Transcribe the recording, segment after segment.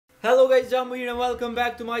Hello guys, Jambu here and welcome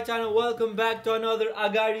back to my channel. Welcome back to another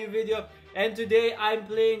agario video. And today I'm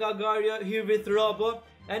playing agario here with Robo,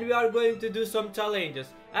 and we are going to do some challenges.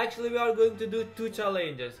 Actually, we are going to do two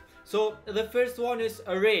challenges. So the first one is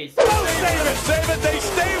a race. Save it, they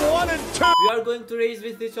stay 1 and 2. We are going to race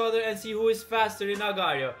with each other and see who is faster in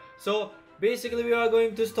agario. So basically we are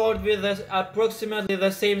going to start with approximately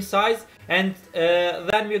the same size, and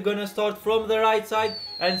then we're gonna start from the right side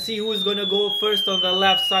and see who's gonna go first on the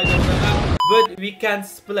left side of the map. But we can't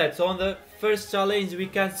split, so on the first challenge we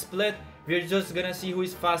can't split. We're just gonna see who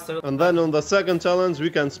is faster. And then on the second challenge we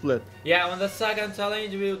can split. Yeah, on the second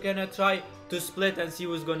challenge we're gonna try to split and see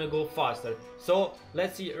who's gonna go faster. So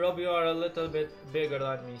let's see. Rob, you are a little bit bigger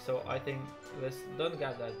than me, so I think let's don't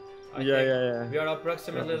get that. I think we are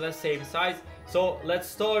approximately the same size. So let's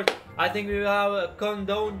start. I think we will have a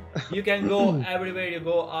countdown. You can go everywhere you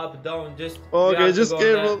go, up, down. Just okay, just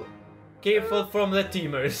careful. Careful from the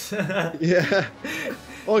teamers. Yeah.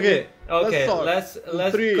 Okay. Okay. Let's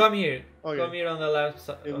Three. come here. Okay. Come here on the left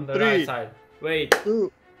side, on the Three. right side. Wait.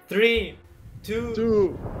 3,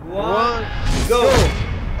 2, 1, go.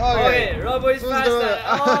 Okay, Robo is faster.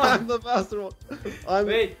 I'm the faster one.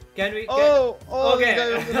 Wait, can we? Okay.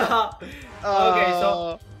 Okay,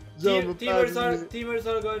 so teamers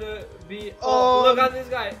are gonna be. Oh, look at this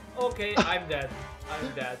guy. Okay, I'm dead. I'm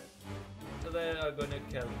dead. So they are gonna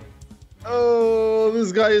kill me. Oh,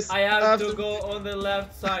 this guy is. I have to go on the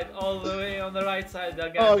left side, all the way on the right side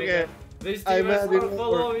again. Okay. These teamers are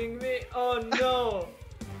following me. Oh no!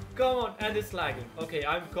 Come on, and it's lagging. Okay,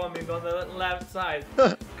 I'm coming on the left side.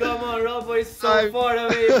 Come on, Robo is so far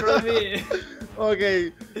away from me.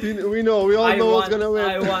 Okay, we know. We all know what's gonna win.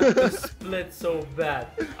 I want to split so bad.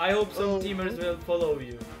 I hope some teamers will follow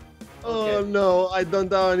you. Okay. Oh no, I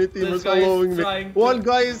don't have any teamers following me. One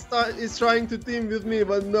guy is trying to team with me,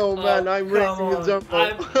 but no, man, I'm racing with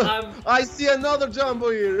Jumbo. I see another Jumbo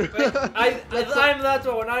here. I'm that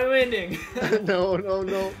one. I'm winning. No.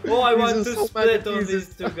 Oh, I want to split on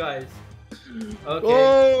these two guys. Okay.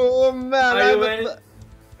 Oh man, are you winning?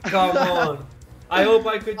 Come on. I hope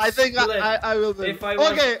I could. I think split. I will win. If I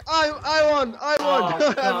won. Okay, I won.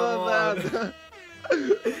 Oh, come on.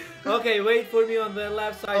 Okay, wait for me on the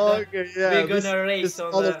left side. Okay, yeah. We're gonna race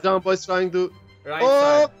on the Jumbo is trying to. Right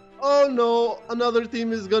side. Oh no! Another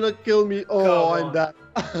team is gonna kill me. Oh, I'm dead.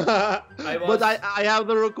 But I have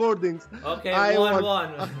the recordings. Okay,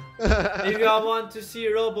 1-1. If you want to see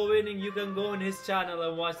Robo winning, you can go on his channel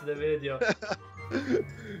and watch the video.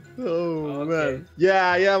 Oh man.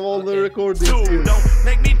 Yeah, I have all the recordings here. Don't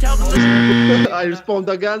make me tell them. I respawned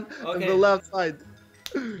again on the left side.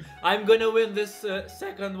 I'm gonna win this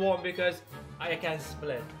second one because I can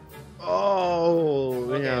split.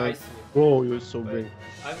 Oh, okay, yeah. I see. Oh, you're so big.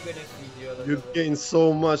 I'm gonna feed you a little You've gained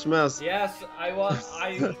so much mass. Yes, I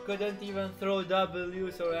couldn't even throw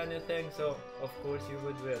W's or anything, so of course you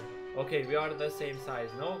would win. Okay, we are the same size,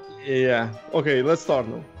 no? Yeah. Okay, let's start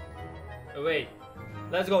now. Wait,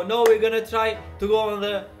 let's go. No, we're gonna try to go on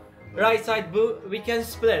the right side. We can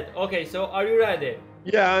split. Okay, so are you ready?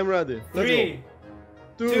 Yeah, I'm ready. Let's 3, go.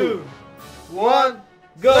 2, 1,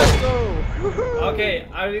 go! Let's go! Okay,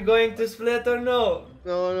 are we going to split or no?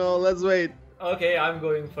 No, let's wait. Okay, I'm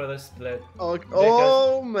going for the split. Okay.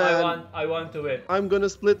 Oh man, I want to win. I'm gonna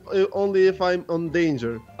split only if I'm on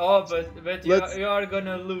danger. Oh, but you are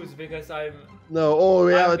gonna lose because I'm. No. Oh,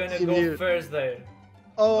 we have a gonna team go here. first there.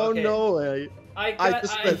 Oh okay. No way. I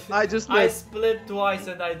just split. I split twice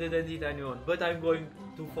and I didn't hit anyone, but I'm going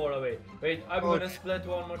too far away. Wait, I'm gonna split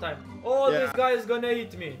one more time. Oh, this guy is gonna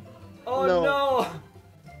hit me. Oh no!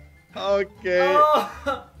 Okay.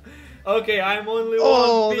 Oh. Okay, I'm only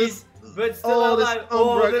one piece, but still alive.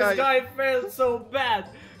 Oh, this guy failed so bad.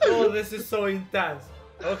 Oh, this is so intense.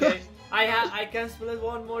 Okay, I can split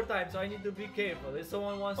one more time, so I need to be careful. If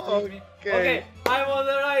someone wants to hit me. Okay, I'm on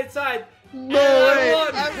the right side. No way!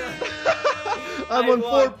 I'm on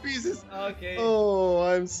 4 pieces. Okay. Oh,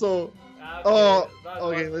 I'm so.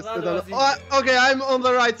 Okay, let's do that. Okay, I'm on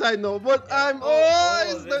the right side now, but I'm.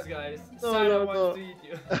 This guy. No. Wants to eat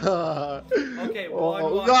you. Okay,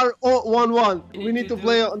 1-1. We are 1-1. We need to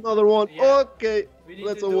play another one. Yeah. Okay,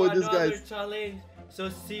 let's avoid this guys. Challenge. So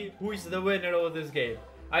see who is the winner of this game.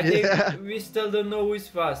 I think we still don't know who is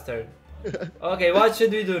faster. Okay, what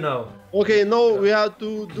should we do now? Okay, now we have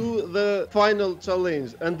to do the final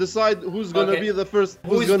challenge and decide who's gonna be the first.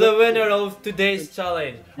 Who's the winner of today's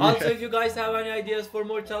challenge? Also, if you guys have any ideas for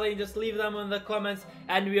more challenges, leave them in the comments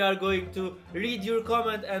and we are going to read your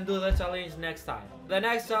comment and do the challenge next time. The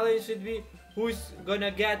next challenge should be who's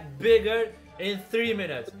gonna get bigger in 3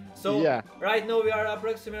 minutes. So right now we are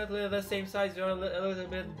approximately the same size. You're a little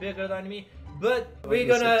bit bigger than me. But we're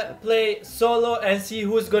gonna play solo and see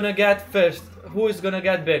who's gonna get first. Who is gonna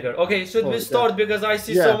get bigger? Okay, should we start? Because I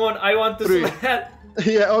see someone I want to slap.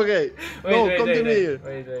 Yeah, okay. Wait, come to me here.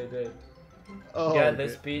 Wait. Oh, Get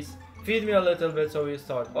this piece. Feed me a little bit so we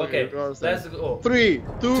start. Okay, let's go. 3,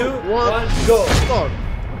 2, 1, go. Start.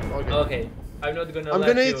 Okay. I'm not gonna I'm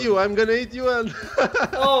gonna eat you. I'm gonna eat you and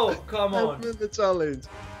oh, come on. I'm in the challenge.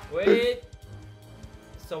 Wait.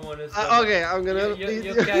 Someone is okay, I'm gonna eat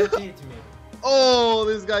you can't eat me. Oh,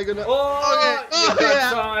 this guy gonna okay. You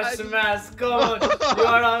got so much smash. Come on. You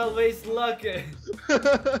are always lucky.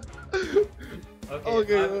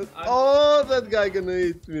 Okay. Oh, that guy gonna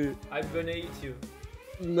eat me. I'm gonna eat you.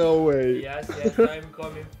 No way. Yes, I'm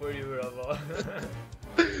coming for you, Robo.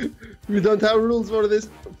 We don't have rules for this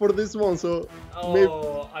one, so maybe...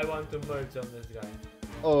 I want to merge on this guy.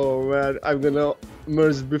 Oh man, I'm gonna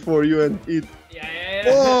merge before you and eat. Yeah.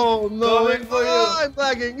 Oh no! Coming for you. I'm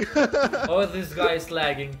lagging. Oh, this guy is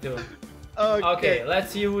lagging too. Okay,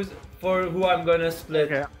 let's see who I'm gonna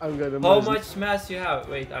split. Okay, I'm gonna merge. How much mass you have?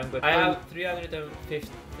 Wait, I have 350,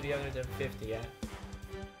 yeah?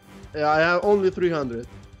 Yeah, I have only 300.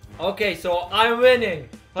 Okay, so I'm winning.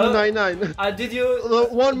 299. Did you...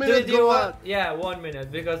 1 minute go on. Yeah, 1 minute,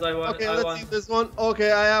 because I want... Okay, let's see this one.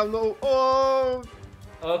 Okay, I have no... Oh!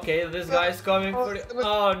 Okay, this guy's coming for you.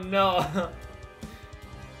 Oh, no.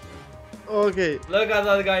 Okay. Look at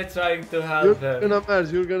that guy trying to help him.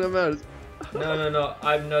 You're gonna merge. No,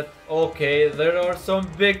 I'm not. Okay, there are some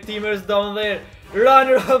big teamers down there.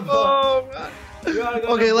 Run, Robo! Oh, man.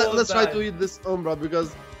 Okay, let's try to eat. eat this Umbra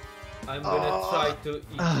because... I'm gonna try to eat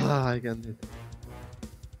it. I can't eat.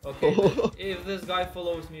 Okay, if this guy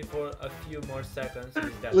follows me for a few more seconds,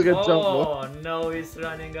 he's dead. Look at Oh no, he's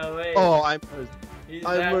running away. Oh, I'm merged.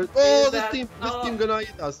 Oh, this team gonna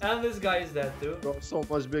eat us. And this guy is dead too. You're so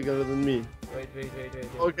much bigger than me. Wait.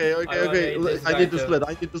 Okay. I need to split.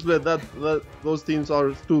 Those teams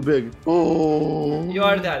are too big. Oh. You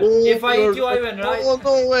are dead. If I eat you, I win, right? Oh,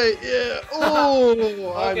 no way. Yeah. Oh,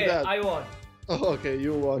 I'm dead. I won. Oh, okay,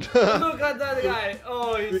 you won. Look at that guy.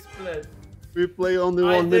 Oh, he split. We play only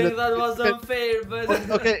 1 minute. I think that was unfair, but...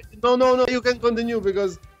 Okay, no, you can continue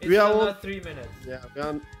because we have only 3 minutes. Yeah, we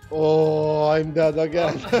can... Oh, I'm dead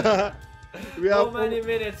again. How many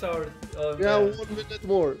minutes are on We have 1 minute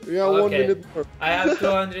more. We have 1 minute more. I have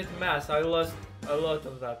 200 mass. I lost a lot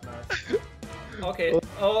of that mass. Okay.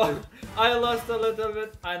 Oh, I lost a little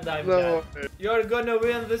bit and I'm dead. You're gonna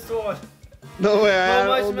win this one. No way. How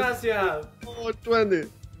much mass you have? Oh, 20.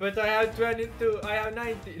 But I have 22. I have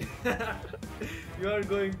 19. You are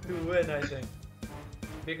going to win, I think.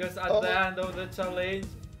 Because at the end of the challenge,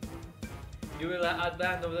 at the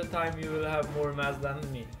end of the time, you will have more mass than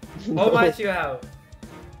me. How much you have?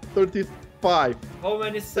 35. How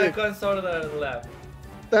many seconds are there left?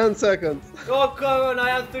 10 seconds. Oh, come on, I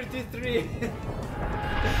have 33.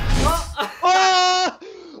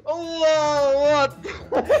 Oh, what?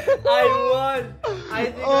 I won. I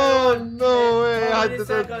think I won. No way. How many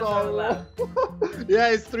seconds are left? Yeah,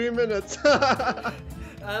 it's 3 minutes.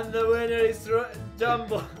 And the winner is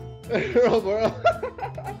Jumbo. Robo.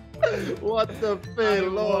 What the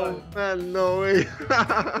fail. Oh, man, no way.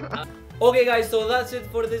 Okay guys, so that's it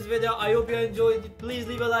for this video. I hope you enjoyed it. Please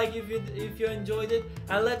leave a like if you enjoyed it,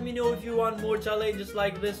 and let me know if you want more challenges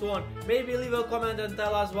like this one. Maybe leave a comment and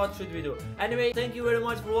tell us what should we do. Anyway, thank you very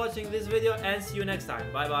much for watching this video and see you next time.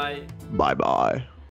 Bye bye. Bye bye.